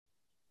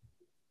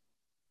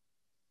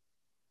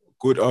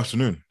Good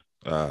afternoon.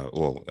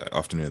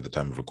 Afternoon at the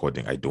time of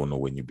recording. I don't know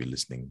when you will be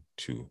listening.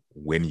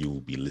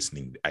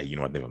 You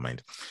know what? Never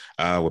mind.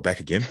 We're back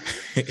again.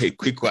 A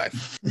quick one.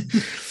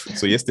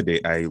 So yesterday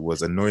I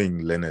was annoying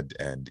Leonard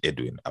and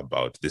Edwin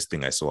about this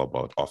thing I saw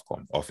about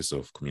Ofcom, Office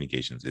of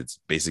Communications. It's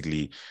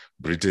basically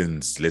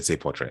Britain's, let's say,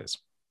 Portrais.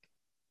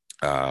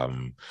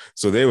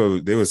 So they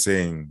were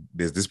saying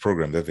there's this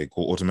program that they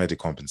call automatic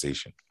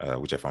compensation,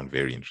 which I found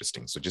very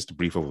interesting. So just a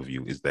brief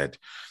overview is that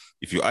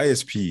if your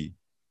ISP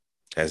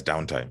has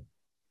downtime,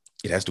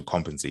 it has to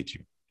compensate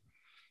you.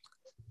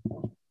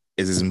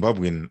 As a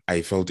Zimbabwean,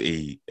 I felt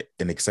an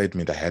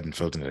excitement I hadn't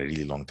felt in a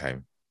really long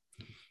time.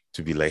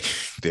 To be like,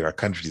 there are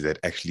countries that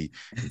actually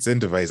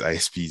incentivize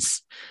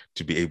ISPs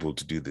to be able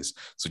to do this.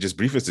 So just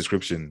briefest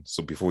description.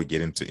 So before we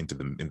get into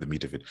the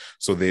meat of it.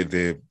 So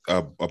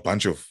a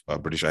bunch of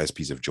British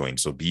ISPs have joined.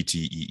 So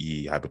BT,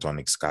 EE,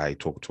 Hypertonic, Sky,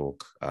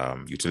 TalkTalk,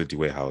 Utility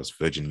Warehouse,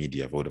 Virgin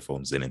Media,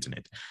 Vodafone, Zen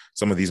Internet.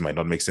 Some of these might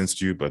not make sense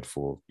to you, but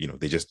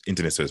they're just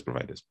internet service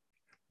providers.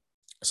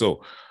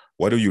 So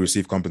what do you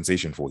receive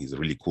compensation for is a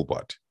really cool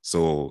part.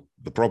 So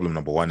the problem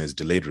number one is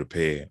delayed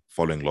repair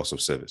following loss of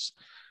service.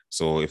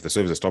 So if the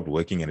service has stopped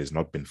working and has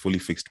not been fully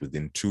fixed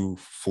within 2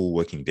 full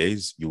working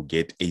days, you'll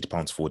get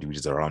 £8.40, which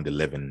is around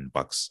 $11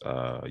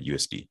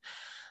 USD.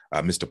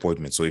 Missed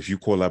appointment. So if you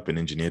call up an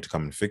engineer to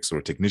come and fix, or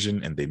a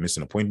technician, and they miss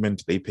an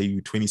appointment, they pay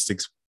you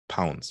 £26,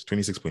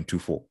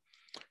 26.24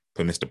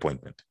 per missed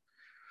appointment.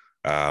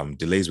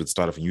 Delays with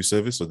start of a new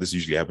service. So this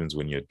usually happens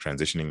when you're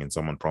transitioning and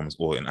someone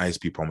or an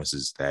ISP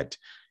promises that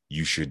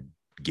you should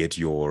get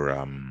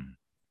your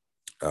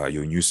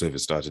new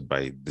service started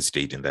by this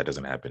date, and that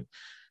doesn't happen.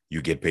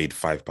 You get paid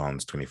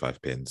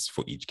 £5.25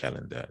 for each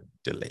calendar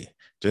delay.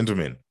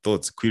 Gentlemen,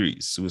 thoughts,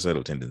 queries,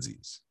 suicidal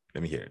tendencies?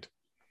 Let me hear it.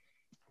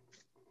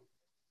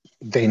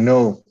 They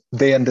know,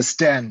 they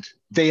understand,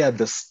 they are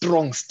the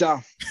strong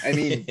stuff. I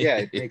mean, yeah,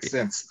 it makes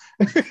sense.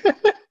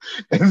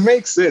 It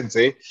makes sense,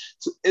 eh?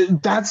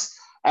 That's,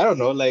 I don't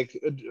know, like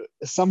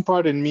some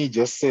part in me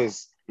just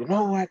says, you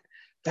know what?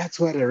 That's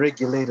what a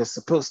regulator is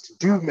supposed to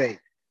do,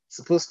 mate.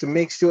 Supposed to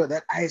make sure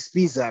that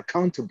ISPs are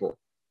accountable.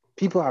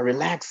 People are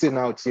relaxing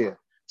out here.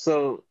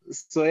 So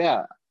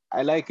yeah,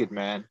 I like it,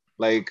 man.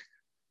 Like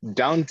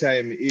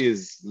downtime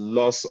is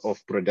loss of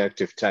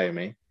productive time,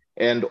 eh?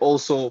 And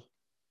also,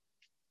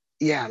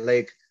 yeah,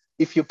 like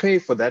if you pay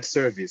for that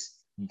service,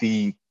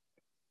 the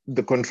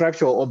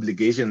contractual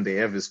obligation they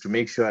have is to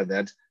make sure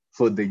that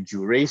for the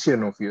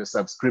duration of your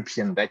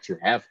subscription that you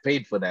have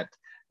paid for that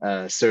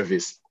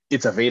service,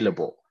 it's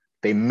available.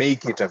 They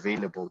make it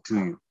available to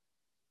you,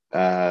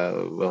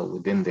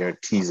 within their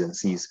T's and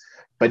C's.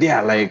 But yeah,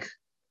 like,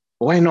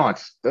 why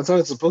not? That's how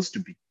it's supposed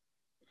to be.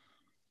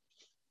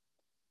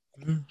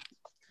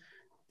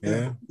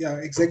 Yeah,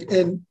 exactly.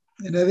 And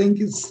I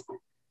think it's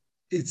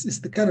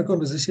the kind of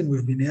conversation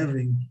we've been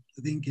having,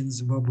 I think, in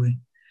Zimbabwe,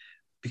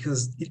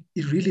 because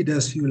it really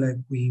does feel like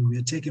we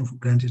are taken for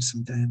granted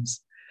sometimes.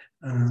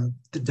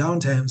 The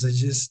downtimes are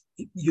just,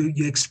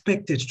 you're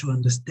expected to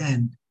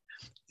understand.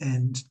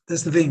 And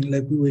that's the thing,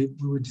 like we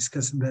were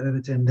discussing that other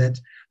time, that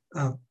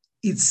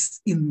it's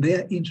in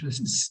their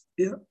interest,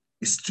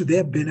 it's to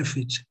their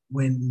benefit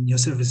when your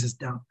service is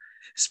down,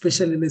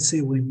 especially, let's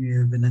say, when you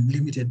have an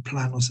unlimited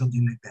plan or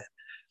something like that.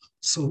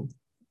 So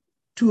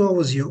 2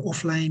 hours you're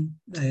offline,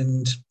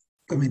 and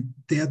I mean,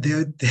 their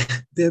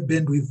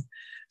bandwidth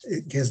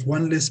has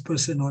one less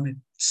person on it.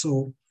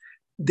 So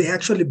they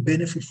actually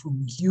benefit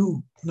from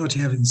you not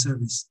having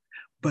service.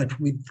 But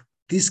with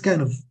this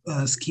kind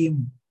of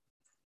scheme,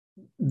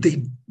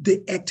 they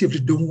actively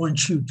don't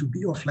want you to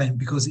be offline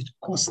because it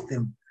costs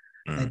them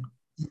like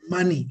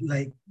money.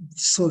 Like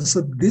so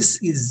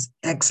this is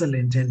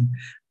excellent, and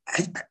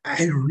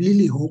I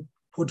really hope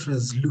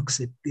Portrais looks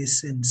at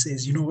this and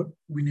says, you know what,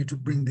 we need to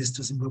bring this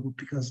to Zimbabwe,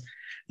 because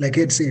like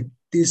Ed said,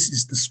 this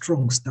is the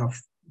strong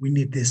stuff. We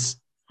need this.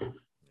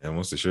 Yeah,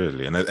 most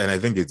assuredly. And I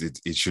think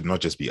it should not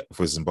just be,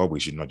 for Zimbabwe,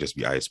 it should not just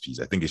be ISPs.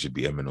 I think it should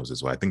be MNOs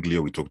as well. I think,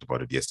 Leo, we talked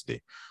about it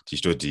yesterday.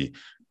 Tishoti,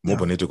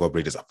 mobile network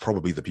operators are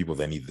probably the people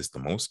that need this the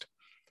most,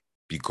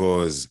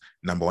 because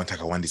number one,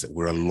 Takawandi is that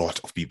we're a lot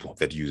of people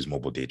that use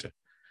mobile data.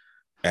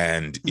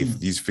 And if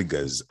these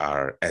figures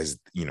are, as,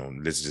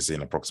 let's just say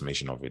an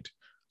approximation of it,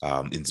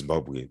 in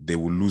Zimbabwe, they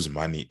will lose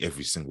money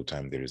every single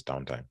time there is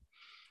downtime.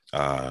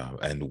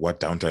 And what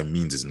downtime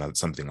means is not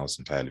something else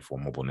entirely for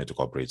mobile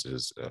network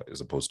operators as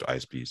opposed to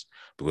ISPs.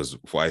 Because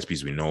for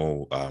ISPs, we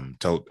know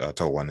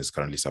Tel1 is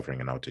currently suffering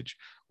an outage.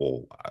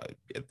 Or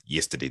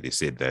yesterday they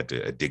said that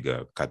a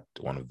digger cut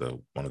one of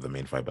the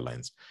main fiber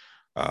lines.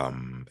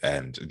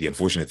 And the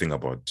unfortunate thing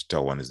about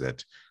Tel1 is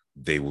that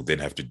they will then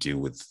have to deal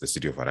with the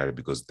city of Harare,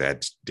 because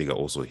that digger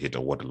also hit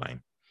a water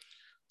line.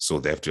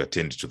 So they have to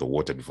attend to the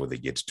water before they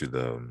get to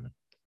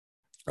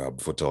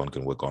before Tel1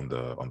 can work on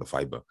the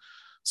fiber.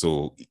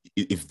 So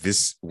if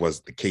this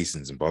was the case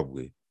in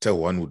Zimbabwe,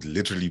 Tel1 would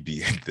literally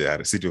be at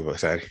the city of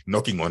Harare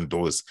knocking on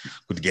doors.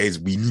 But guys,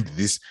 we need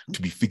this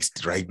to be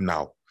fixed right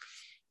now.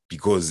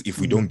 Because if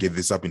we don't get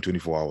this up in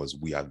 24 hours,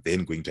 we are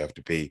then going to have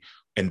to pay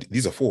And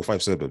these are 4 or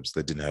 5 suburbs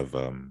that didn't have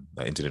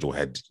internet or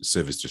had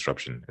service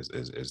disruption, as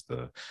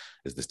the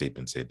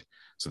statement said.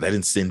 So that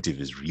incentive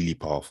is really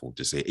powerful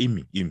to say,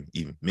 Amy,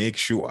 make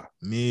sure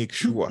you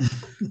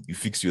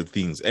fix your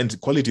things. And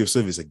quality of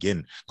service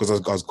again, because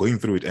I was going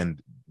through it, and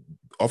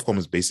Ofcom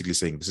is basically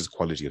saying this is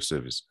quality of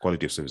service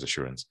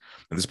assurance.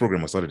 And this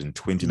program was started in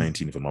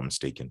 2019, if I'm not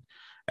mistaken.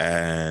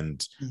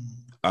 And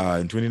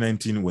in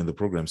 2019, when the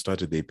program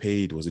started, they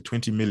paid, was it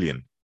 £20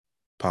 million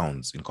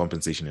in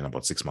compensation in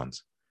about 6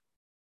 months?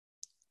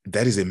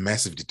 That is a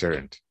massive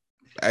deterrent.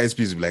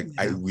 ISPs will be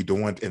like, we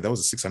don't want, and that was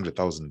a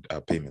 600,000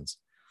 payments.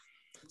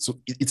 So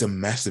it's a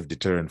massive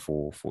deterrent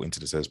for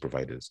internet service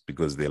providers,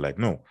 because they're like,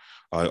 no,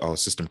 our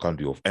system can't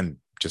be off. And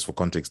just for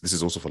context, this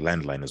is also for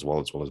landline as well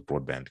as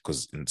broadband,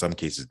 because in some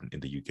cases in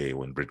the UK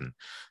or in Britain,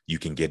 you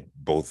can get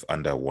both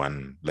under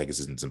one, like it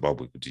is in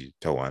Zimbabwe, could you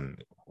tell one,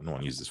 no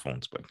one uses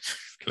phones, but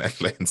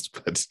landlines,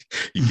 but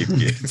you can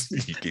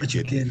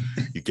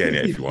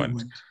if you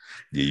want.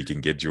 Yeah, you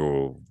can get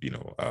your,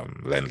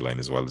 landline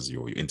as well as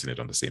your internet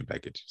on the same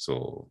package.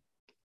 So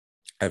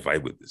I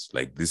vibe with this.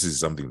 Like, this is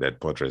something that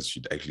Podres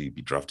should actually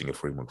be drafting a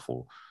framework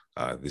for.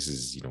 This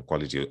is,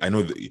 quality. I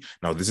know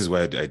now this is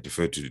why I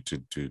defer to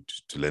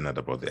Leonard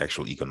about the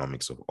actual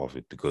economics of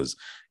it, because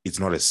it's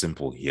not as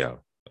simple here,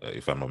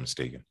 if I'm not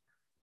mistaken.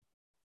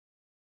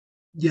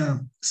 Yeah,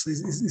 so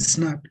it's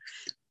not.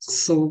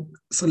 So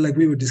like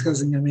we were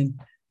discussing, I mean,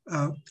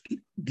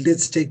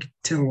 let's take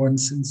Tel1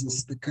 since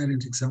it's the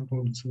current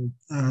example. So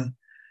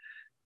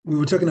we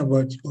were talking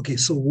about, okay,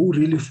 so who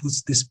really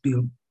foots this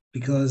bill?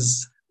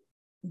 Because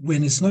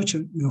when it's not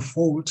your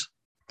fault,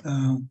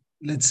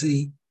 let's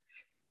say,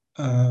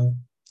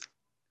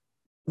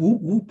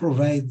 who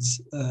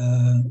provides,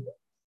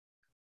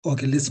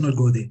 okay, let's not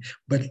go there,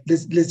 but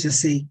let's just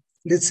say,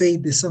 let's say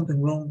there's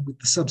something wrong with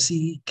the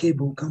subsea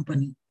cable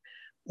company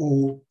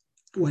or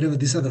whatever,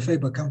 this other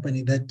fiber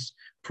company that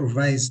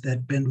provides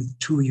that bandwidth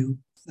to you,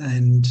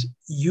 and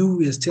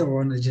you as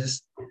Tel1 are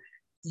just,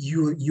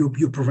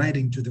 you're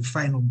providing to the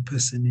final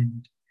person,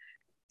 and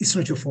it's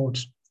not your fault.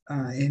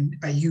 And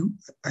are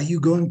you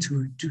going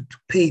to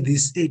pay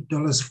this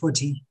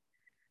 £8.40,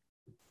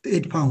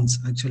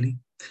 £8 actually,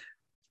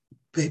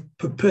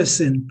 per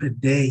person per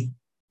day?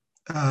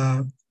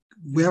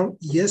 Well,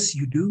 yes,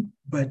 you do,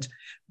 but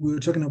we're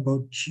talking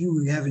about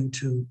you having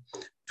to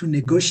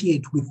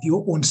negotiate with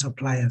your own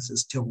suppliers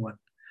as Tel1,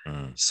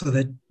 so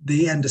that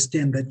they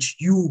understand that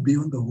you will be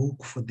on the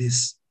hook for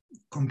this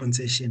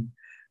compensation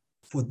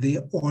for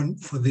their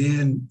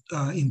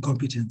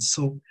incompetence.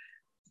 So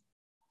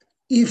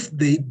if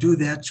they do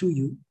that to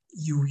you,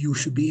 you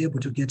should be able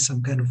to get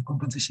some kind of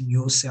compensation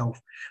yourself,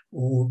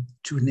 or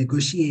to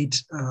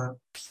negotiate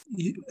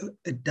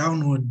a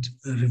downward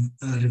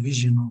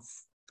revision of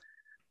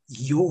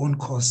your own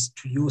costs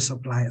to your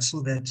supplier,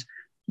 so that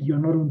you're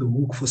not on the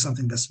hook for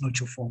something that's not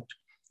your fault.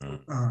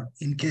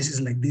 In cases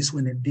like this,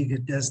 when a digger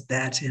does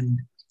that, and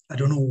I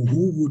don't know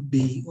who would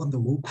be on the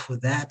hook for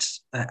that,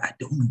 I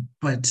don't know,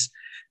 but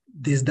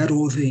there's that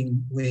whole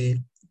thing where,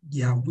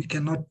 we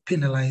cannot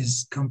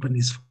penalize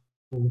companies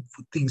for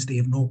things they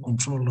have no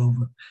control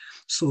over.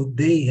 So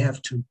they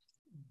have to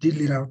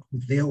deal it out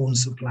with their own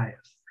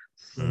suppliers.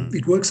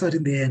 It works out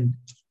in the end,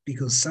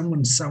 because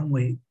someone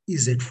somewhere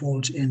is at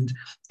fault, and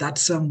that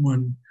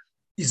someone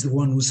is the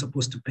one who's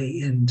supposed to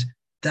pay, and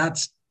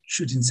that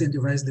should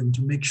incentivize them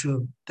to make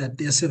sure that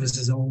their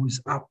services are always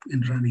up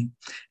and running.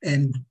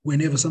 And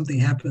whenever something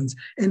happens,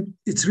 and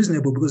it's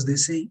reasonable, because they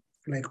say,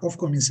 like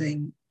Ofcom is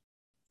saying,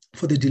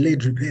 for the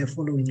delayed repair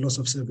following loss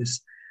of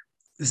service,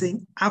 they're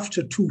saying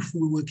after 2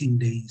 full working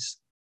days.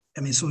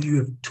 I mean, so you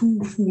have 2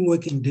 full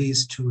working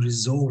days to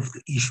resolve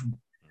the issue.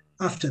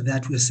 After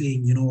that, we're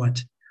saying, you know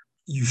what,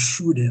 you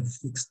should have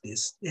fixed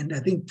this. And I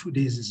think 2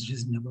 days is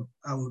reasonable,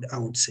 I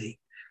would say.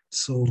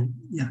 So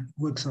yeah, it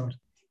works out.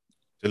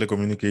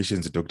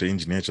 Telecommunications, Dr.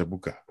 Engineer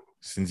Chabuka,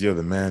 since you're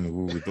the man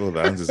who with all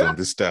the answers on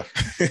this stuff,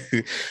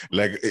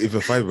 like if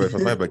a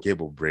fiber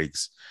cable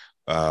breaks,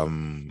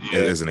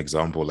 as an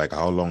example, like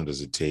how long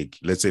does it take,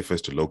 let's say,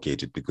 first to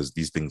locate it, because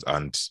these things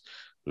aren't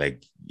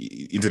like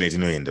internet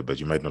in end, but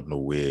you might not know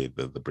where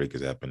the break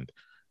has happened.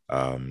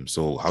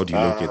 So how do you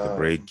locate the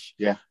break?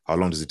 How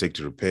long does it take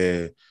to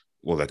repair?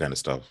 All that kind of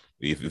stuff.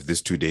 If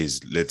this 2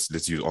 days,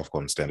 let's use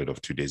Ofcom standard of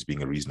 2 days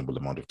being a reasonable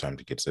amount of time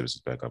to get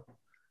services back up.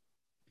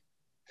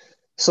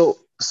 So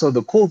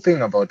the cool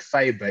thing about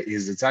fiber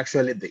is it's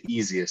actually the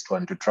easiest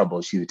one to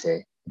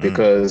troubleshoot,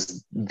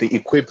 because the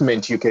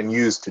equipment you can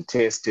use to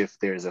test if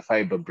there's a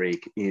fiber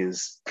break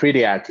is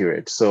pretty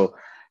accurate. So,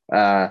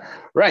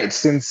 right,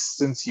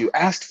 since you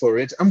asked for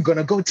it, I'm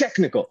gonna go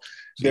technical.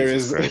 There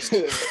is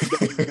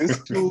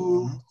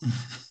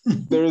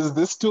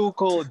this tool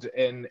called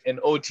an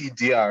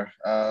OTDR,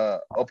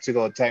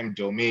 optical time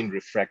domain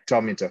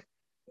refractometer.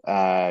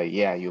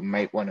 You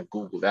might want to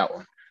Google that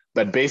one.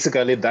 But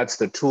basically, that's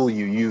the tool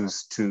you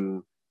use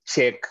to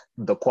check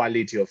the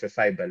quality of a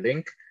fiber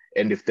link.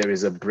 And if there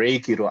is a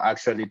break, it will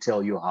actually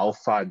tell you how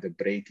far the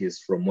break is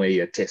from where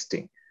you're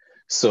testing.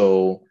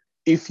 So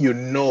if you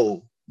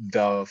know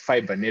the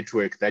fiber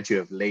network that you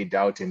have laid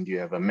out and you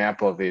have a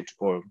map of it,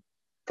 or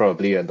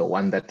probably you're the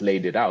one that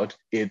laid it out,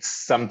 it's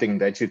something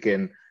that you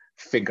can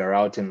figure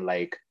out in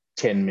like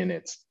 10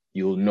 minutes.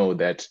 You'll know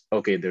that,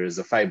 okay, there is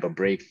a fiber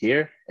break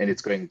here and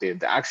it's going there.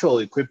 The actual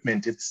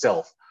equipment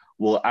itself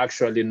will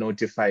actually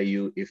notify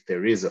you if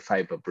there is a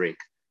fiber break.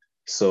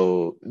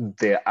 So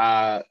there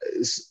are,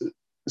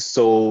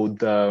 so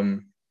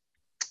there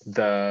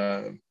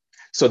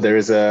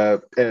is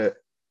a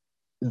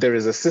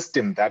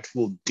system that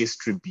will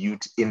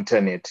distribute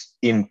internet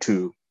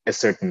into a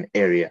certain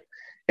area.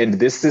 And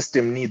this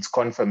system needs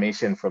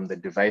confirmation from the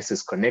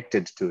devices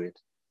connected to it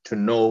to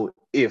know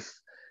if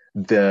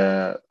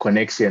the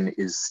connection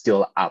is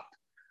still up.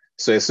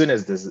 So as soon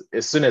as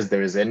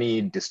there is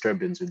any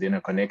disturbance within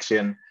a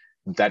connection,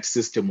 that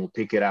system will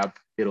pick it up,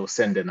 it'll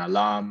send an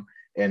alarm,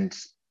 and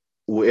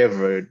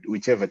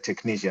whichever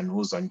technician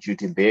who's on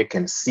duty there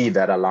can see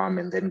that alarm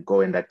and then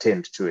go and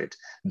attend to it.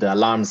 The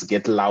alarms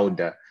get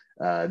louder,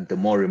 the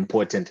more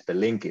important the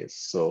link is.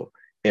 So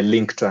a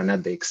link to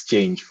another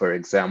exchange, for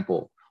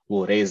example,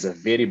 will raise a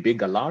very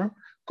big alarm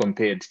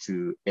compared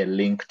to a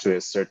link to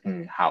a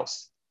certain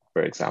house,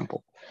 for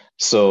example.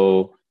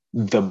 So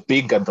the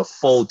bigger the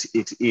fault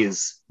it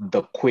is,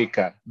 the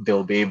quicker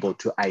they'll be able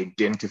to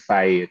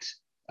identify it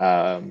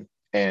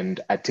and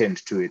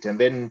attend to it. And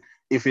then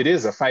if it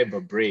is a fiber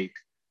break,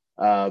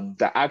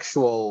 the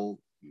actual,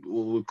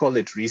 we'll call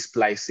it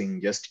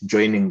resplicing, just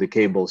joining the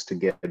cables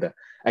together.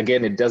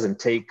 Again, it doesn't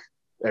take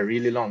a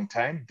really long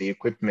time. The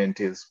equipment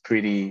is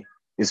pretty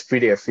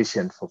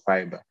efficient for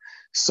fiber.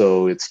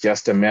 So it's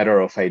just a matter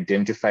of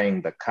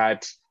identifying the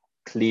cut,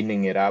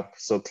 cleaning it up.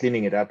 So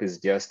cleaning it up is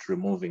just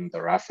removing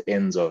the rough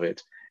ends of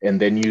it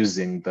and then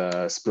using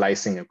the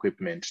splicing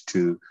equipment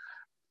to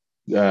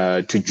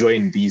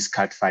join these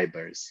cut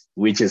fibers,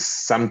 which is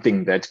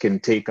something that can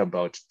take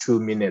about 2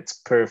 minutes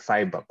per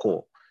fiber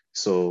core.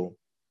 So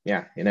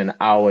yeah, in an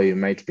hour, you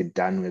might be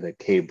done with a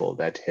cable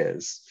that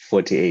has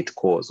 48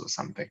 cores or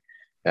something.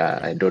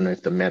 I don't know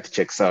if the math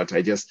checks out.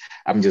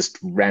 I'm just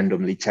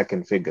randomly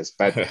checking figures,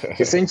 but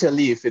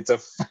essentially, if it's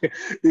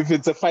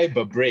a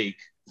fiber break,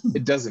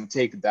 it doesn't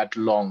take that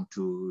long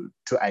to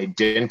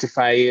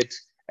identify it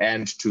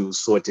and to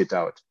sort it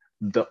out.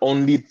 The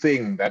only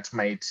thing that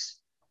might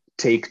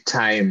take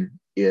time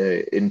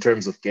in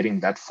terms of getting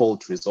that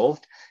fault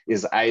resolved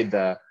is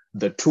either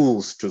the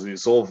tools to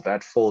resolve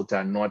that fault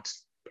are not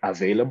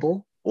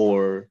available,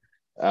 or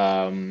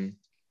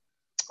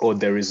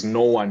there is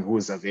no one who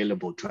is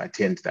available to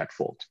attend that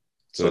fault.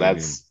 So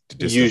that's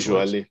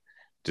usually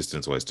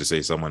distance-wise, to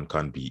say someone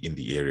can't be in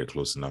the area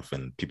close enough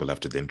and people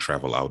have to then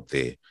travel out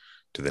there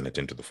to then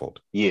attend to the fault.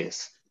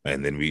 Yes.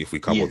 And then if we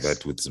couple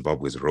that with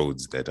Zimbabwe's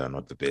roads that are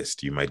not the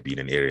best, you might be in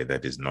an area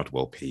that is not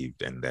well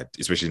paved, and that,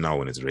 especially now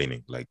when it's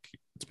raining, like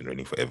it's been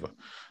raining forever,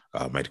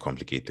 might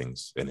complicate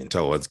things. And in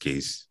Talwad's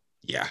case,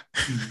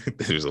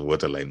 there's a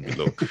water line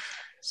below.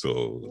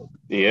 So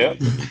you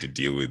need to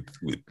deal with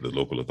the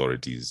local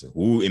authorities,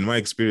 who, in my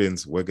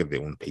experience, work at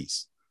their own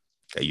pace.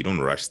 You don't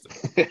rush them.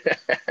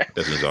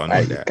 Doesn't sound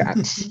like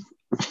that.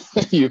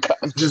 You can't.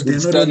 Because they're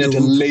not done at a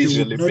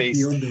leisurely pace.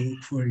 Be on the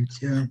hook for it,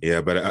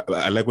 yeah. But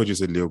I like what you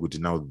said, Leo.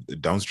 Now,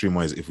 downstream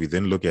wise, if we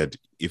then look at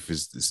if the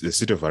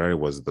city of Harare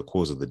was the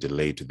cause of the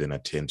delay to then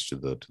attend to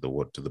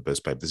the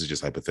burst pipe, this is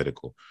just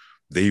hypothetical.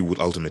 They would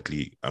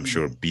ultimately, I'm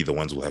sure, be the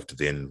ones who will have to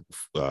then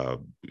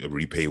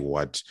repay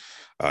what,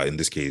 in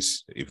this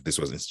case, if this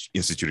was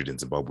instituted in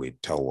Zimbabwe,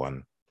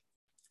 TEL1,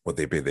 what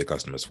they pay their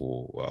customers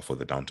for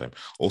the downtime.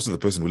 Also, the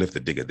person who left the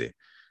digger there,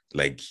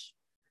 like,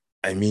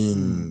 I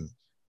mean.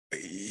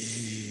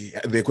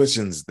 There are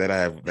questions that I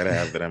have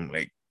that I'm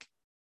like,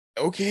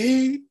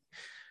 okay,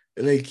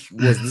 like,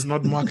 was this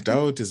not marked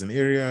out as an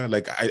area?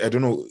 Like, I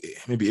don't know,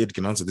 maybe Ed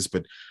can answer this,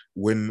 but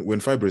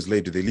when fiber is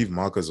laid, do they leave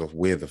markers of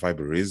where the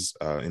fiber is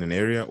in an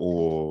area,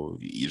 or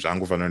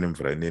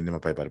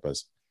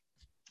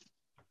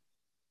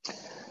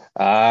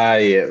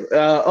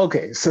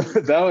okay, so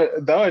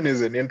that one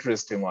is an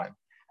interesting one.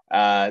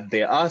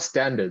 There are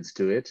standards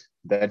to it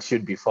that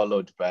should be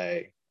followed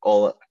by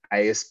all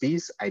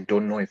ISPs. I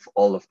don't know if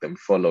all of them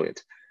follow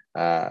it,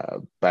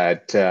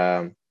 but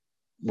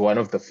one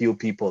of the few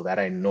people that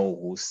I know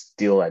who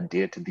still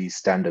adhere to these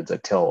standards are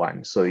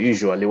TEL1. So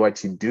usually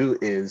what you do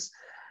is,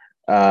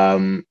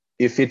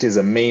 if it is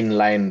a main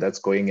line that's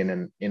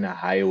going in a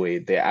highway,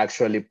 they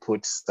actually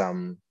put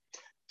some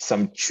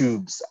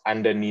tubes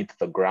underneath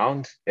the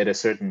ground at a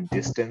certain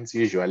distance,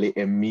 usually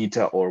a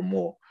meter or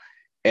more.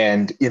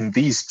 And in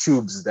these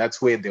tubes,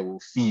 that's where they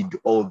will feed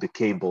all the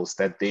cables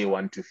that they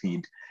want to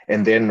feed.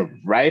 And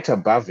then right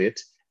above it,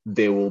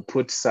 they will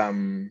put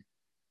some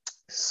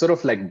sort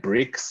of like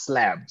brick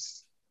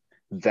slabs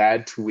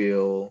that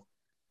will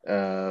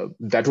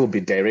be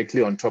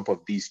directly on top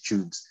of these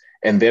tubes.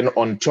 And then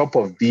on top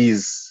of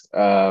these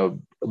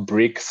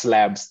brick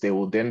slabs, they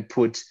will then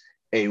put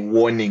a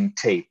warning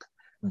tape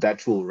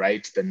that will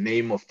write the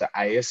name of the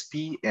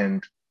ISP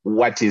and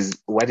what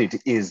it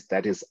is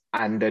that is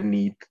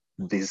underneath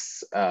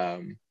this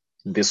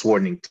this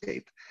warning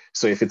tape.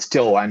 So if it's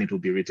till one, it will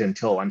be written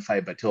till one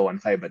fiber, till one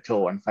fiber,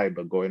 till one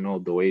fiber, going all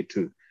the way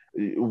to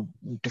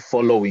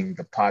following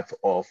the path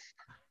of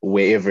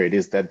wherever it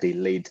is that they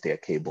laid their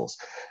cables.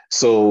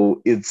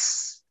 So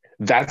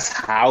that's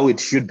how it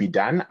should be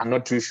done. I'm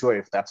not too sure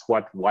if that's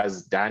what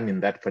was done in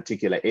that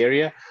particular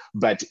area,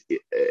 but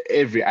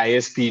every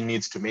ISP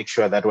needs to make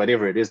sure that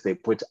whatever it is they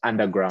put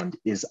underground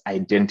is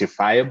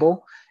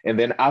identifiable. And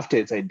then after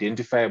it's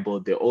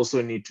identifiable, they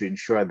also need to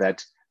ensure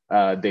that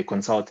they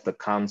consult the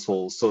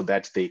council so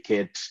that they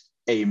get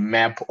a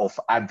map of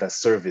other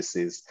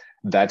services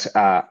that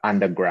are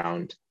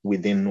underground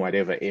within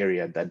whatever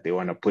area that they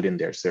want to put in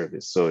their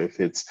service. So if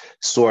it's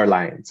sewer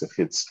lines, if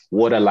it's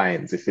water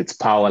lines, if it's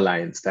power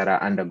lines that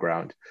are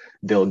underground,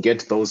 they'll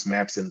get those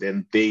maps, and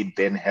then they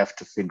then have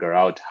to figure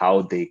out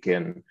how they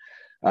can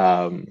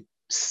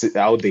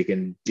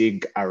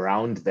dig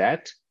around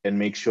that and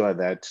make sure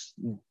that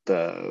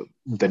the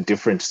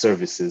different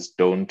services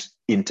don't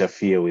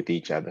interfere with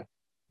each other.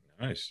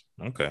 Nice.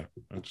 Okay.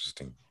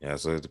 Interesting. Yeah.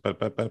 So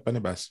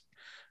Panibas.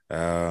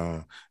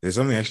 There's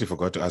something I actually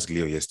forgot to ask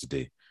Leo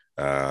yesterday.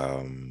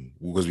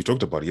 Because we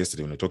talked about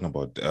yesterday when we were talking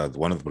about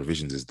one of the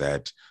provisions is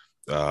that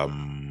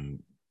the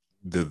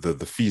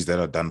fees that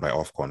are done by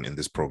Ofcon in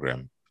this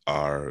program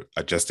are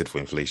adjusted for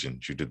inflation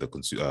due to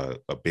the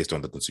based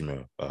on the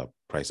consumer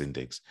price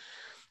index.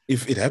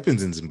 If it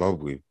happens in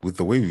Zimbabwe, with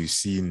the way we've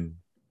seen,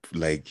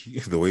 like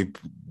the way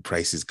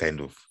prices kind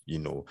of,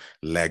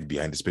 lag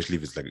behind, especially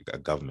if it's like a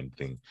government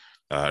thing.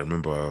 I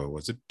remember,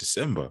 was it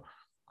December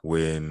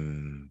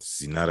when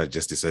Zinara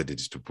just decided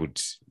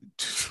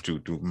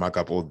to mark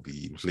up all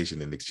the inflation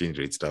and exchange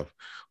rate stuff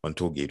on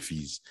toll gate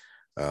fees,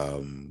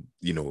 in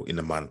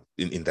a month,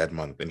 in that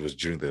month, and it was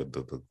during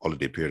the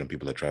holiday period and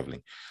people are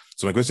traveling.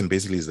 So my question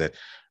basically is that,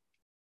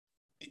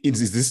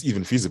 is this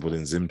even feasible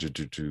in Zim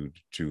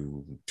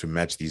to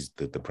match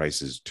the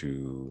prices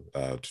to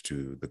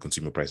the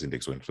consumer price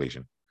index or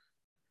inflation?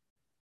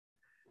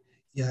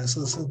 Yeah,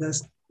 so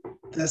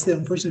that's the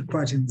unfortunate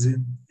part in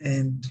Zim,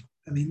 and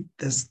I mean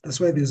that's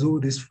why there's all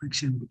this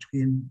friction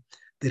between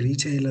the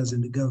retailers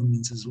and the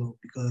governments as well,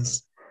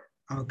 because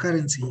our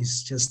currency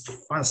is just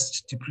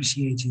fast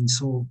depreciating.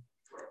 So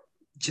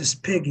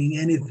just pegging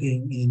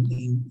anything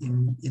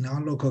in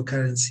our local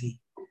currency,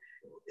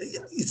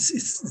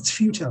 it's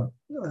futile.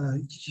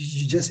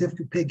 You just have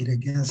to peg it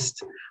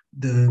against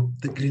the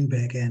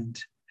greenback, and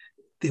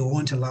they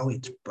won't allow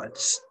it. But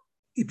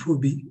it will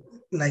be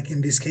like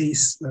in this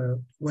case,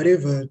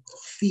 whatever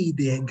fee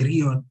they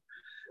agree on,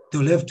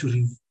 they'll have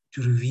to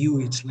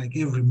review it like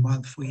every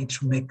month for it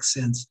to make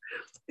sense.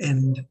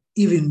 And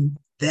even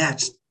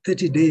that,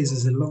 30 days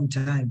is a long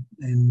time.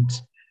 And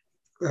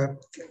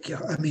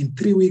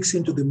 3 weeks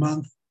into the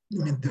month,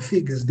 the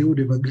figures they would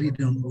have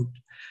agreed on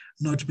would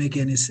not make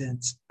any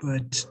sense.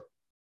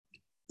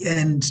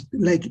 And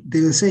like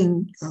they were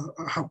saying,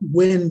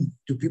 when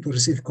do people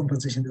receive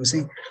compensation? They were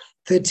saying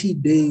 30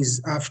 days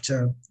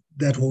after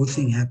that whole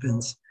thing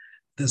happens,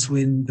 that's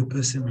when the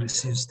person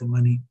receives the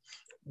money,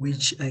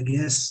 which I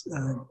guess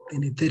they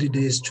need 30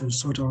 days to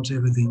sort out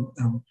everything.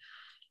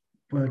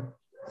 But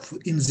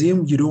in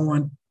Zim, you don't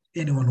want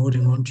anyone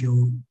holding on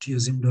to your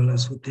Zim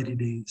dollars for 30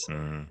 days.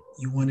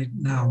 You want it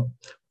now.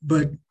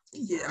 But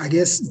yeah, I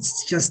guess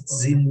it's just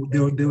Zim. They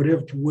would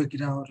have to work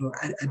it out, or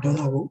I don't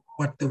know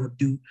what they would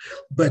do.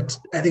 But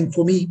I think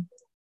for me,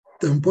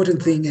 the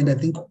important thing, and I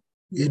think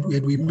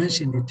we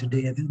mentioned it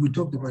today, I think we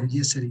talked about it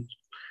yesterday,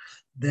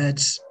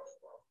 that's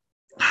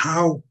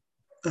how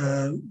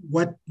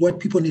what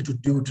people need to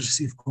do to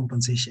receive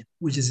compensation,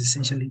 which is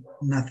essentially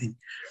nothing.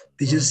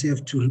 They just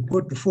have to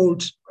report the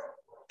fault,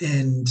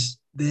 and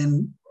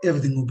then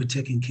everything will be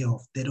taken care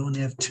of. They don't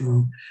have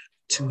to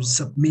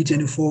submit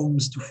any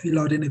forms, to fill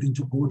out anything,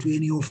 to go to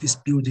any office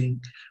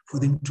building for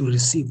them to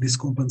receive this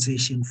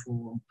compensation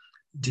for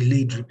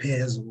delayed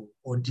repairs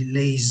or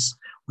delays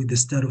with the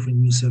start of a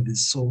new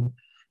service. So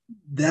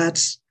that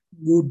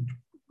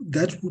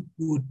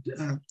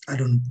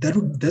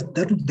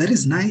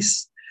is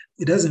nice.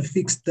 It doesn't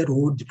fix that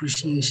whole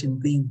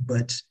depreciation thing,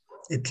 but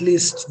at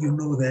least you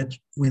know that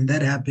when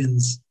that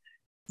happens,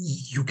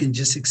 you can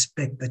just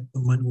expect that the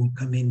money will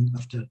come in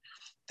after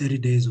 30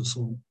 days or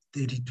so,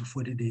 30 to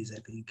 40 days, I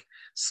think.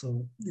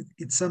 So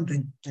it's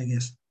something, I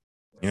guess.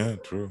 Yeah,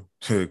 true.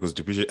 Because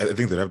depreciation, I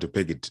think they have to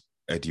peg it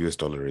at US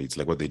dollar rates,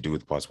 like what they do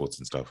with passports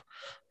and stuff.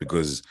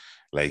 Because,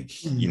 I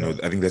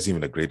think that's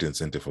even a great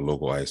incentive for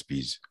local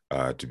ISPs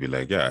to be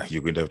like, yeah,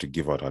 you're going to have to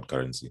give out hard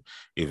currency.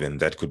 Even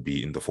that could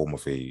be in the form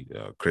of a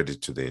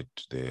credit to their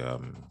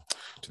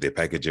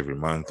package every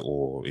month,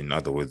 or in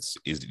other words,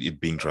 is it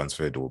being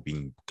transferred or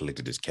being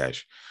collected as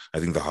cash. I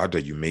think the harder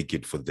you make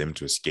it for them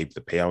to escape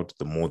the payout,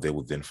 the more they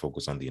will then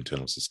focus on the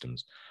internal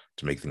systems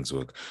to make things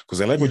work.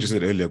 Because I like what you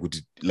said earlier,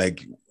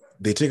 like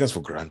they take us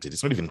for granted.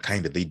 It's not even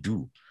kind of, they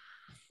do.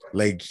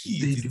 Like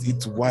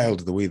it's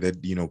wild the way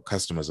that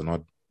customers are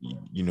not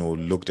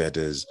looked at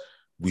as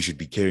we should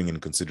be caring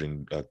and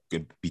considering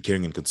be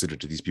caring and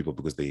considerate to these people,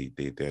 because they're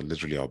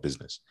literally our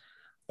business.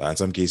 In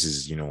some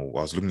cases, I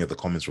was looking at the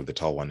comments from the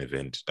TAL1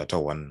 event, the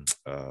TAL1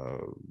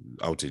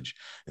 outage,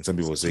 and some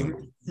people were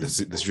saying the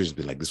situation's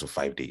been like this for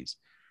 5 days.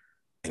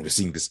 And we're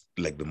seeing this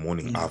like the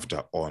morning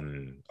after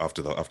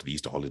the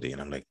Easter holiday.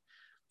 And I'm like,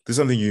 this is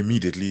something you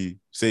immediately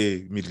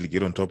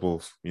get on top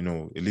of,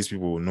 at least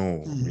people will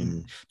know. I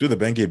mean, do the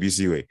Bank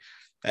ABC way.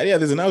 And yeah,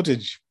 there's an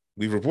outage.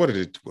 We've reported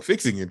it. We're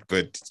fixing it,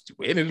 but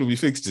when it will be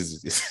fixed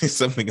is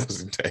something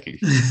else entirely.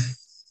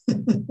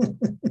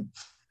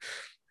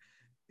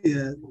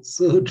 Yeah,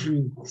 so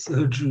true.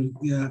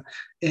 Yeah,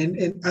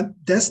 and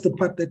that's the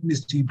part that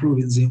needs to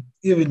improve.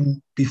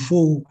 Even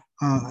before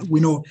we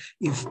know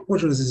if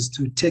Portals is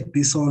to take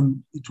this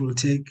on, it will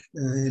take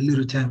a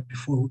little time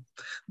before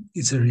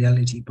it's a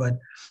reality. But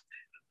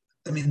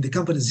I mean, the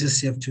companies just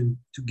have to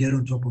get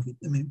on top of it.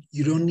 I mean,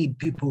 you don't need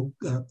people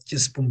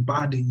just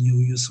bombarding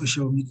your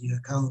social media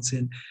accounts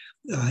and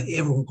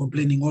everyone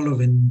complaining all of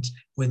it. And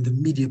when the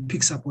media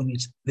picks up on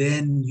it,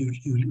 then you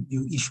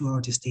issue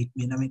out a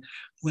statement. I mean,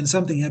 when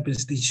something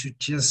happens, they should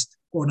just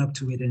own up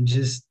to it and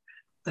just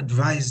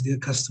advise their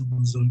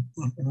customers on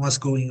what's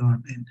going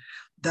on. And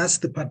that's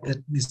the part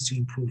that needs to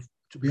improve.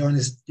 To be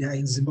honest, yeah,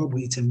 in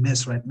Zimbabwe, it's a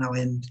mess right now,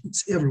 and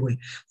it's everywhere.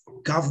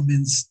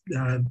 Governments,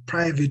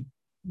 private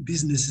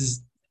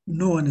businesses,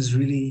 no one is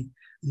really,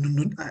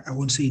 I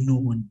won't say no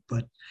one,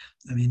 but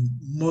I mean,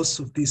 most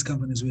of these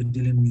companies we're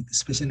dealing with,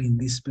 especially in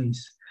this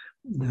space,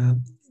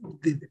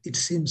 it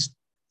seems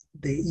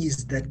there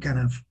is that kind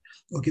of,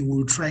 okay,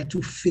 we'll try to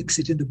fix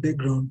it in the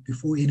background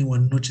before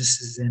anyone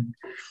notices, and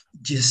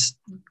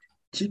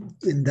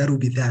that will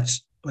be that.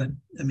 But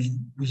I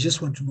mean, we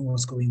just want to know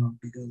what's going on,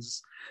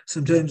 because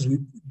sometimes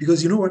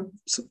because you know what,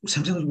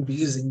 sometimes we'll be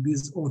using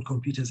these old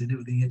computers and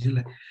everything, and you're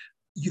like,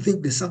 you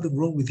think there's something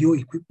wrong with your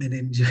equipment,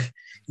 and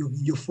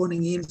you're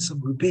phoning in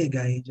some repair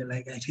guy, and you're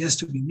like, it has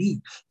to be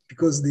me,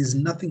 because there's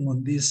nothing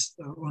on this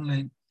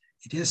online.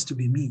 It has to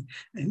be me.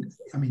 And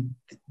I mean,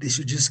 they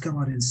should just come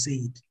out and say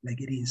it like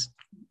it is.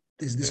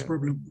 There's this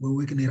problem. We're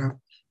working it out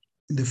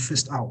in the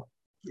first hour.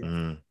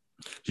 Yeah.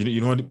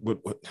 You know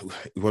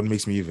what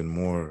makes me even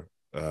more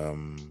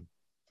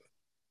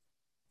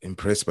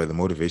impressed by the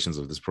motivations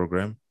of this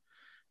program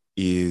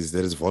is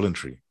that it's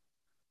voluntary.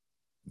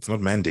 It's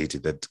not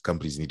mandated that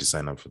companies need to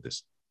sign up for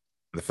this.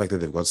 The fact that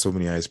they've got so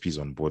many ISPs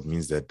on board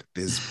means that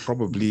there's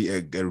probably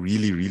a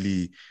really,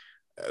 really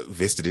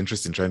vested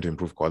interest in trying to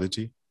improve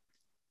quality.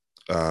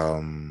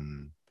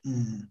 And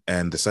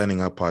the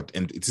signing up part,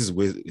 and it is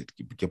where it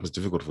becomes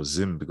difficult for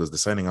Zim, because the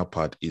signing up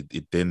part,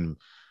 it then,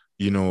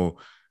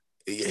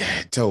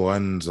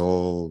 TAL1's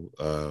all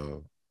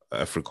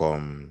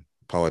Africom,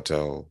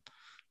 PowerTel,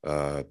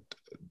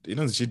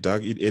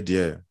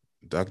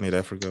 Darknet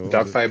Africa,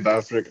 Dark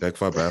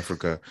Fiber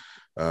Africa,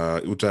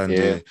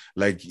 Utande,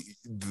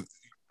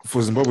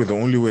 for Zimbabwe, the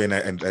only way,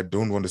 and I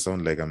don't want to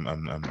sound like I'm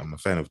a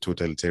fan of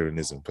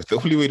totalitarianism, but the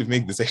only way to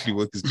make this actually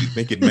work is to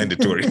make it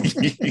mandatory.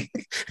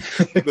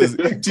 Because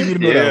I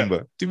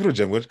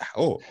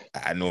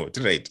know,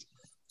 right.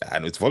 I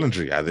know it's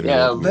voluntary. Then we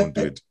won't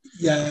do it.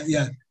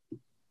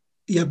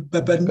 Yeah,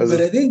 but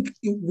I think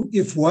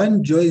if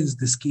one joins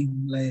the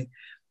scheme, like,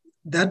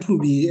 that will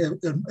be a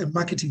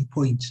marketing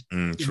point.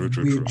 True.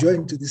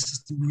 Joined to this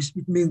system, which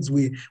means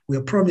we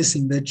are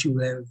promising that you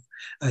will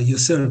have your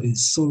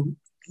service. So,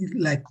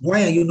 like,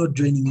 why are you not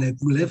joining? Like,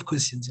 we'll have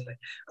questions. Like,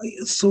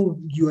 so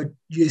you're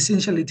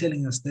essentially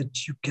telling us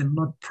that you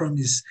cannot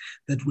promise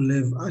that we'll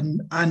have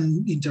an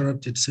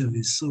uninterrupted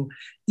service. So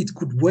it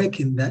could work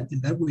in that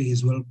way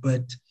as well.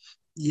 But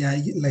yeah,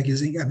 like you're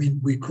saying, I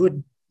mean, we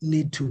could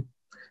need to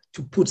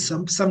put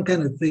some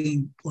kind of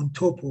thing on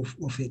top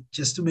of it,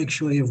 just to make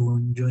sure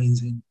everyone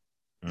joins in.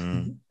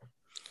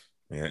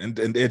 Yeah,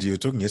 and Ed, you were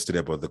talking yesterday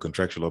about the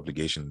contractual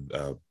obligation.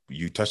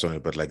 You touched on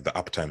it, but like the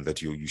uptime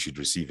that you should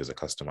receive as a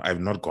customer.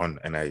 I've not gone,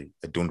 and I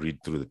don't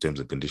read through the terms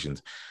and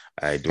conditions.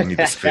 I don't need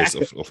the stress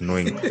of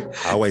knowing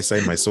how I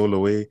sign my soul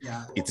away.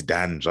 Yeah. It's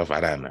done.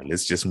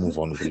 Let's just move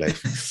on with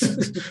life.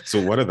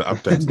 So what are the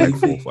uptimes like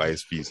for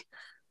ISPs?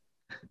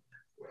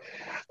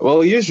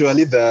 Well,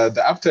 usually the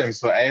uptimes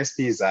for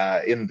ISPs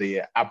are in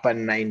the upper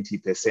 90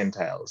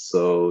 percentile.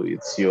 So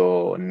it's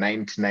your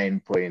 99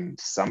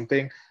 point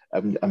something.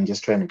 I'm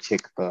just trying to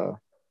check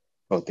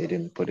they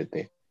didn't put it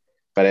there.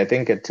 But I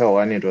think at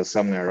TAL1 it was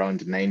somewhere around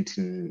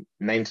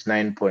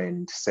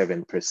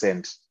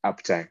 99.7%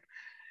 uptime.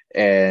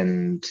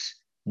 And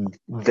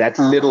that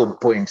little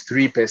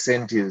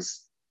 0.3% is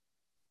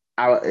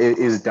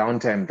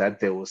downtime that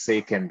they will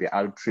say can be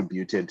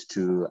attributed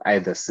to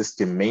either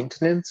system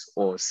maintenance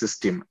or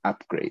system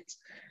upgrades.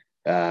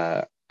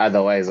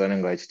 Otherwise,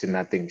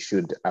 nothing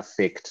should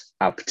affect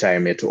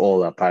uptime at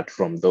all apart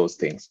from those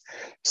things.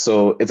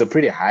 So it's a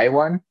pretty high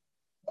one.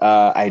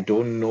 I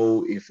don't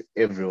know if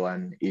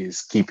everyone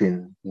is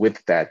keeping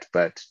with that,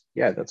 but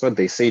yeah, that's what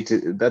they say.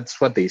 That's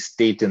what they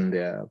state in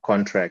their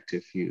contract.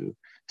 If you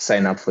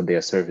sign up for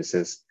their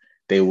services,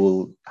 they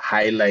will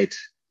highlight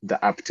the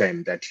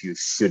uptime that you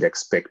should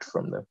expect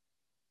from them.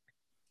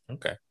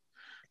 Okay.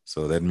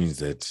 So that means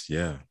that,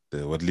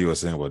 what Lee was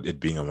saying about it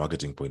being a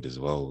marketing point as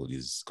well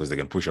is because they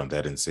can push on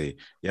that and say,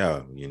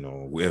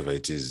 whoever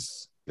it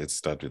is, let's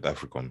start with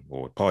Africom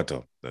or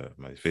PowerTel,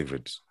 my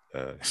favorite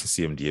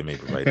CMDMA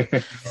provider.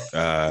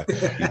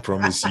 We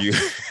promise you,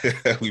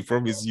 we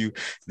promise you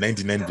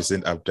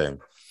 99% uptime.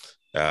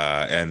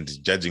 And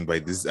judging by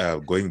this,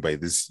 going by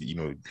this,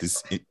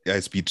 this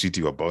ISP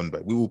treaty you're bound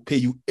by, we will pay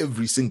you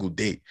every single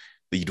day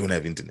that you don't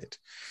have internet.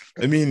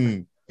 I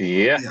mean,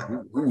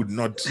 who would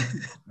not,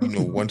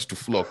 want to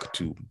flock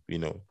to,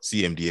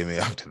 CMDMA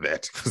after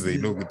that because they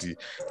know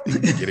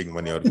they're getting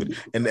money out of it.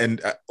 And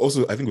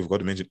also, I think we've got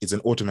to mention it's an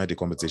automatic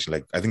compensation.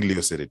 Like I think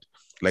Leo said it.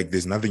 Like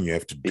there's nothing you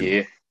have to do.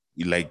 Yeah.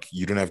 Like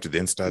you don't have to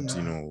then start,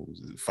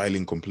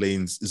 filing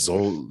complaints.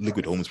 Zol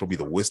Liquid Home is probably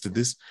the worst at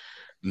this.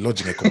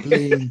 Lodging a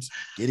complaint,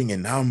 getting a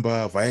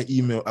number via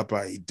email.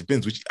 It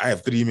depends which. I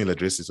have 3 email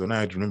addresses, so now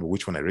I have to remember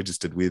which one I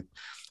registered with,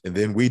 and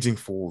then waiting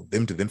for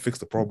them to then fix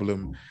the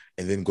problem,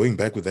 and then going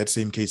back with that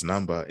same case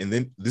number. And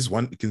then this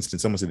one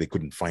instance, someone said they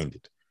couldn't find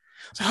it.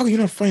 So how can you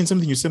not find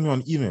something you sent me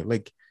on email?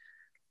 Like,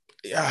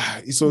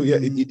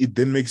 it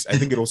then makes. I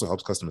think it also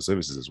helps customer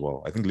services as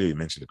well. I think Leo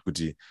mentioned it,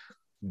 Kuti.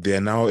 They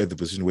are now at the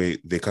position where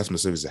their customer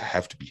services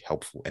have to be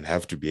helpful and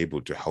have to be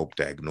able to help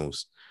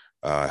diagnose.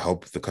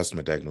 Help the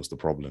customer diagnose the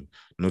problem.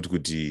 Not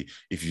good.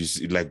 If you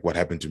see, like what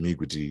happened to me,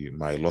 good.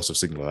 My loss of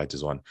signal light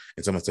is on,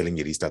 and someone's telling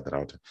you restart the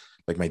router.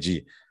 Like my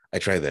G, I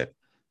tried that.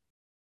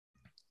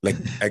 Like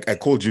I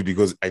called you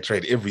because I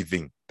tried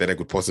everything that I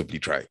could possibly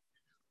try.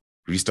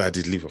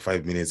 Restarted, leave for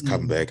 5 minutes,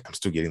 come back. I'm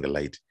still getting the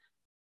light,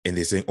 and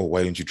they're saying, "Oh,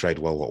 why don't you try it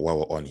while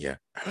we're on here?"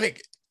 I'm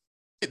like,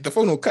 the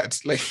phone will cut.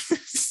 Like.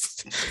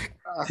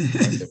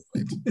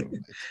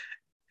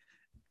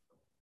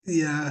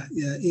 Yeah,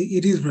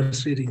 it is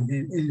frustrating.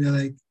 And you're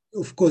like,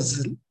 of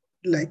course,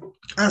 like,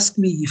 ask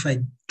me if I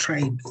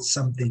tried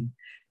something.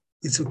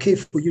 It's okay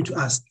for you to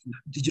ask,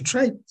 did you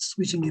try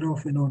switching it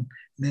off and on?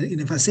 And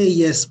if I say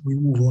yes, we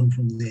move on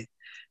from there.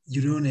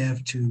 You don't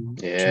have to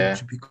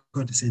be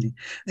condescending.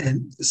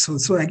 And so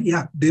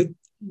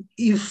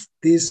if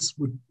this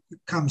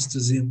comes to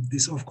them,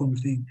 this Ofcom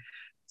thing,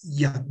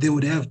 they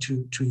would have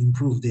to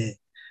improve there.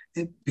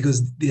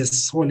 Because they're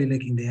sorely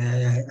lacking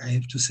there, I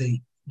have to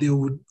say. They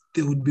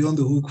would be on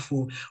the hook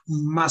for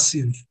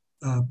massive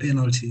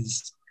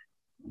penalties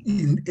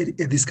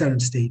at this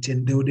current state,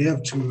 and they would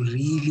have to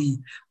really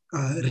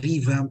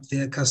revamp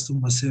their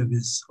customer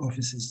service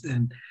offices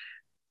and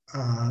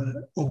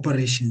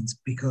operations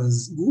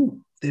because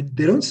they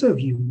don't serve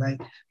you.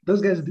 Like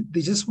those guys,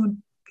 they just want.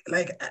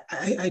 Like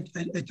I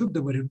talked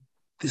about it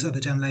this other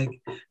time.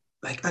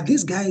 Like are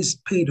these guys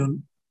paid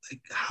on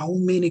like how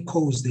many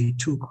calls they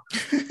took?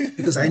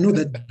 Because I know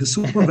that the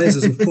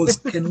supervisors, of course,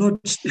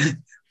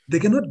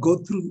 cannot go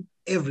through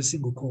every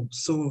single call.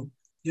 So,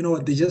 you know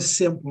what, they just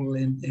sample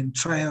and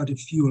try out a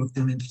few of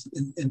them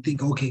and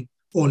think, okay,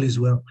 all is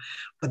well.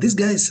 But these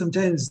guys,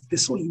 sometimes they're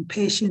so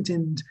impatient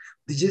and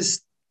they're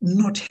just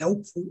not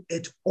helpful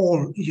at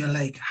all. You're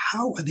like,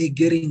 how are they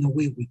getting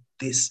away with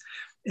this?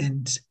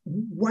 And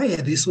why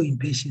are they so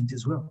impatient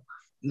as well?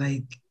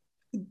 Like,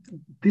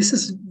 this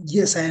is,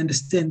 yes, I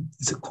understand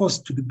it's a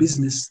cost to the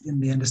business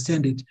and they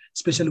understand it,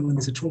 especially when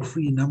there's a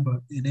toll-free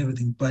number and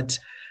everything. But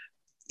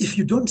if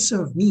you don't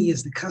serve me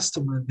as the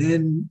customer,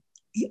 then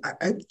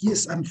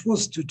yes, I'm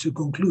forced to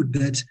conclude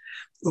that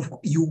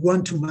you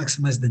want to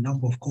maximize the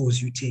number of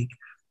calls you take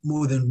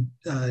more than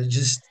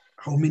just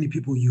how many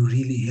people you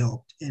really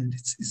helped. And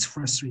it's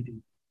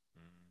frustrating.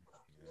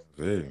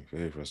 Very,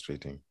 very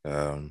frustrating.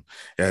 I'm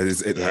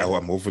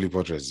hopefully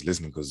Potter is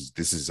listening because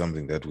this is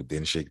something that would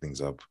then shake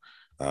things up.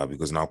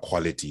 Because now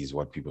quality is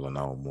what people are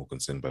now more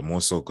concerned by.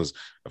 More so because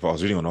if I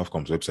was reading on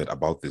Ofcom's website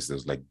about this, there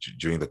was like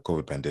during the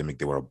COVID pandemic,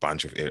 there were a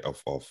bunch of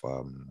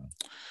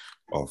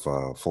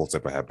faults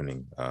that were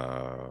happening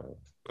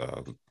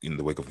in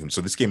the wake of him. So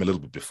this came a little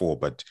bit before,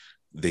 but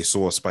they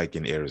saw a spike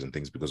in errors and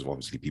things because of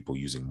obviously people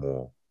using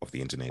more of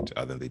the internet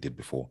than they did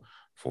before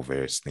for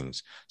various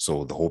things.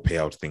 So the whole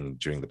payout thing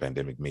during the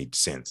pandemic made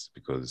sense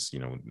because,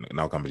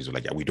 now companies are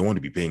like, we don't want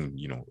to be paying,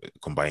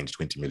 combined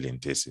 20 million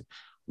TESE.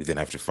 We then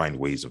have to find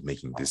ways of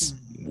making this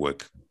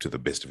work to the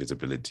best of its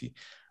ability.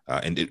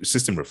 And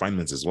system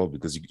refinements as well,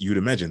 because you'd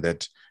imagine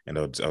that, and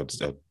I would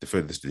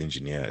defer this to the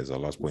engineer as our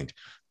last point,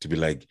 to be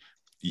like,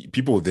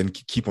 people then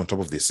keep on top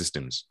of their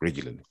systems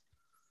regularly.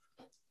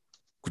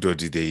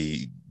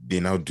 They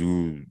now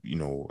do,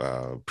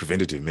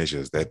 preventative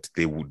measures that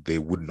they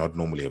would not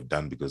normally have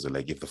done because they're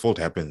like, if the fault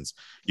happens,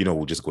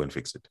 we'll just go and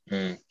fix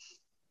it.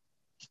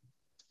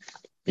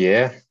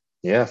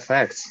 Yeah,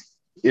 facts.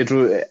 It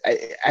would.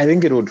 I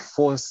think it would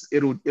force.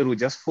 It would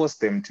just force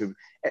them to,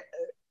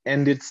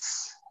 and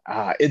it's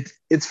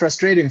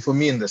frustrating for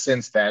me in the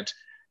sense that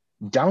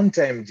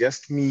downtime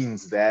just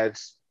means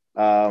that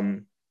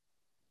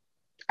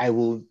I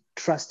will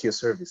trust your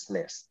service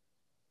less,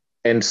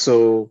 and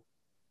so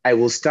I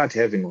will start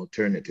having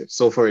alternatives.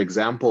 So, for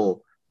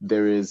example,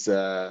 there is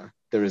a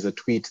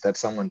tweet that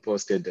someone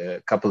posted a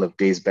couple of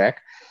days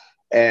back,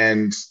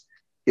 and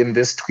in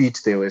this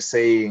tweet they were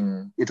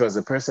saying it was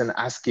a person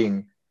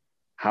asking,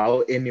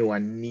 how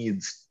anyone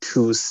needs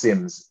 2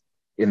 SIMs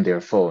in their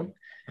phone.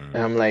 And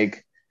I'm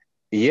like,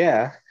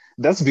 yeah,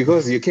 that's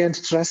because you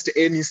can't trust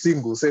any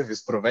single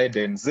service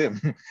provider in Zim.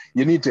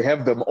 You need to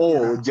have them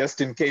all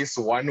just in case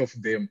one of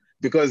them,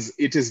 because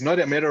it is not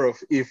a matter of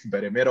if,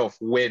 but a matter of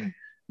when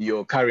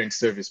your current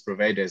service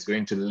provider is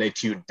going to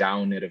let you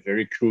down at a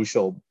very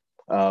crucial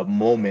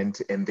moment,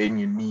 and then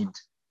you need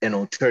an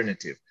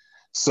alternative.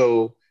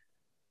 So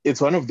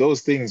it's one of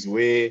those things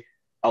where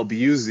I'll be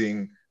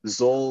using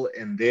Zol,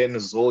 and then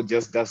Zol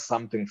just does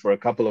something for a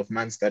couple of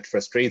months that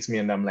frustrates me,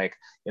 and I'm like,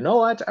 you know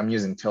what? I'm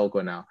using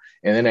Telco now.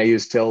 And then I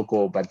use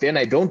Telco, but then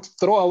I don't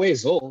throw away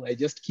Zol. I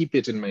just keep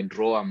it in my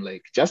drawer. I'm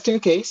like, just in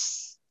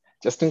case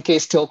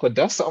Telco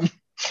does something,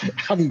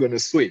 I'm going to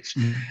switch.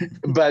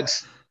 But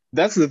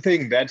that's the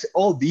thing, that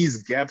all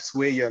these gaps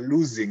where you're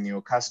losing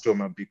your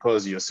customer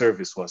because your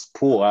service was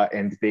poor,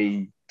 and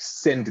they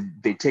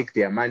take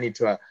their money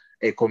to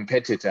a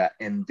competitor,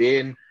 and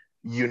then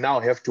you now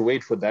have to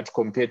wait for that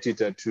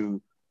competitor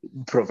to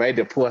provide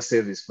a poor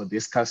service for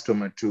this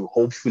customer to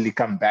hopefully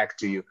come back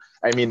to you.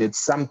 I mean,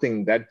 it's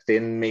something that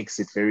then makes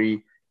it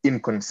very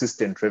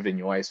inconsistent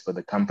revenue-wise for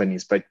the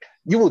companies. But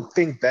you would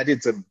think that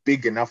it's a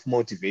big enough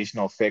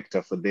motivational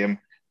factor for them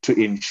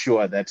to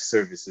ensure that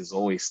services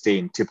always stay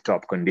in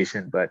tip-top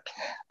condition. But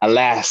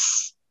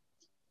alas,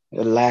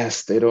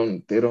 they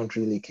don't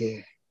really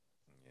care.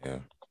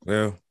 Yeah.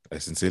 Well, I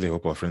sincerely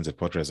hope our friends at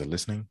Potter's are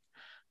listening.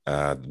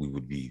 We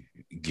would be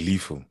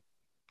gleeful.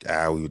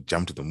 We would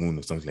jump to the moon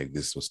if something like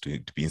this was to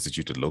be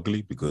instituted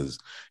locally, because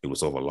it would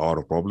solve a lot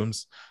of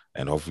problems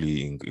and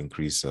hopefully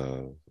increase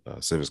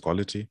service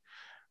quality.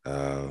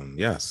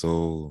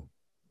 So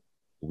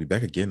we'll be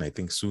back again, I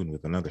think, soon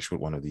with another short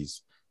one of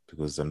these,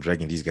 because I'm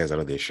dragging these guys out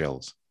of their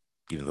shells,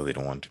 even though they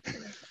don't want to.